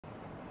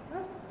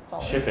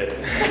Solid. Ship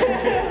it.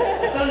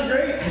 That sounds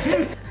great.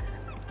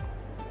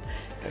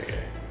 Okay.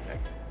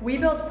 We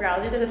built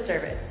browsers as a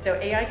service, so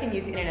AI can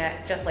use the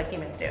internet just like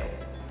humans do.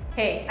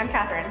 Hey, I'm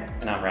Catherine.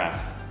 And I'm Raph.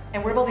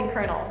 And we're building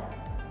Kernel,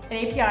 an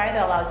API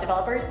that allows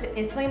developers to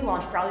instantly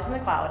launch browsers in the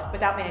cloud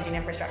without managing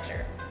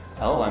infrastructure.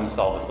 LLMs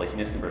solve the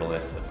flakiness and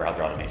brittleness of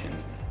browser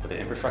automations, but the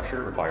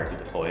infrastructure required to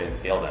deploy and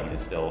scale them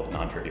is still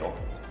non-trivial.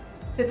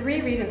 The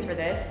three reasons for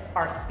this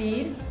are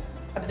speed,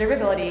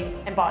 observability,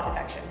 and bot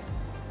detection.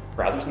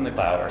 Browsers in the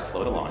cloud are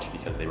slow to launch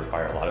because they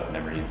require a lot of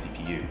memory and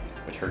CPU,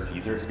 which hurts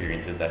user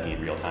experiences that need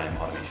real-time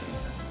automations.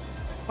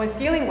 When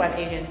scaling web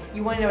agents,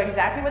 you want to know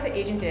exactly what the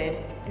agent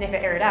did, and if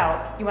it errored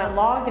out, you want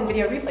logs and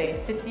video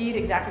replays to see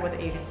exactly what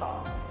the agent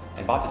saw.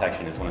 And bot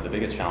detection is one of the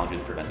biggest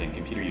challenges preventing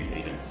computer use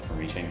agents from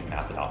reaching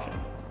mass adoption.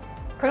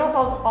 Kernel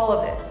solves all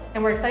of this,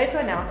 and we're excited to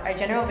announce our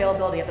general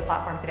availability of the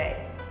platform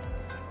today.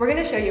 We're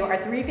going to show you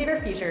our 3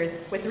 favorite features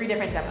with 3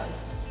 different demos.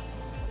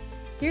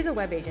 Here's a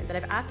web agent that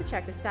I've asked to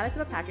check the status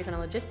of a package on a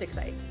logistics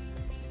site,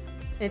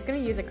 and it's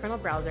going to use a Kernel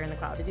browser in the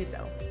cloud to do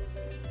so.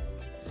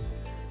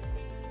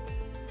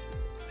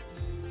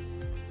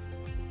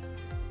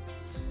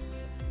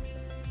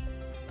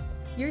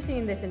 You're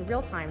seeing this in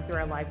real time through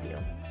our live view.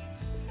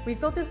 We've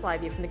built this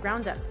live view from the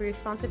ground up to be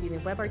responsive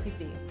using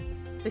WebRTC,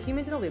 so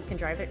humans in the loop can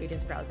drive their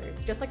agents'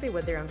 browsers just like they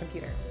would their own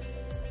computer.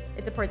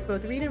 It supports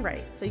both read and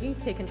write, so you can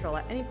take control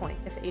at any point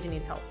if the agent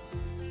needs help.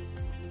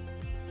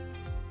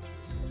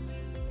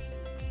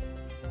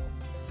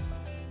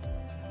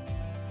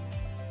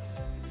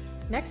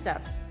 Next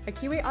up, a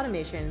QA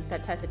automation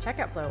that tests a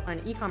checkout flow on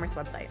an e-commerce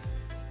website.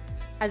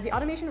 As the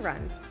automation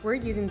runs, we're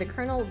using the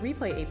Kernel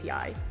Replay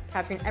API,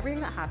 capturing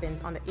everything that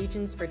happens on the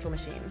agent's virtual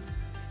machine.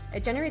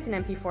 It generates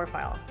an MP4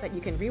 file that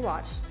you can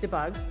rewatch,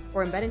 debug,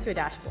 or embed into a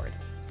dashboard.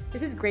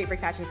 This is great for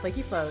catching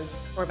flaky flows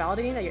or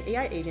validating that your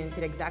AI agent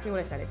did exactly what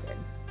I said it did.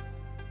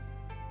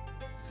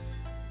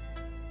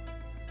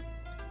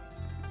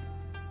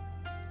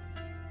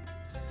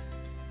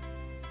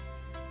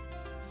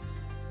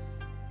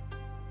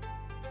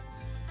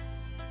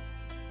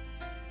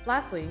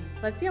 Lastly,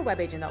 let's see a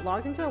web agent that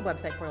logs into a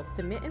website portal to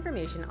submit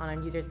information on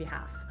a user's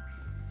behalf.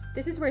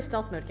 This is where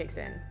stealth mode kicks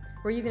in.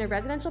 We're using a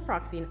residential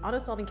proxy and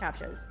auto-solving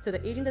CAPTCHAs, so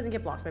the agent doesn't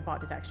get blocked by bot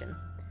detection.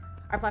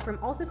 Our platform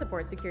also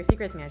supports secure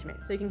secrets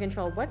management, so you can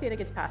control what data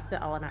gets passed to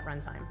the LLM at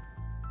runtime.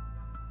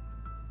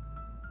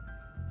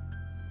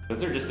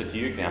 Those are just a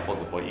few examples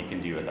of what you can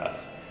do with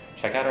us.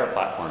 Check out our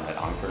platform at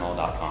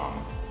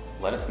onkernel.com.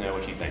 Let us know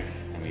what you think,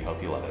 and we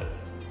hope you love it.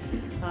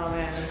 Oh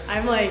man,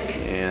 I'm like...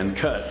 And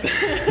cut.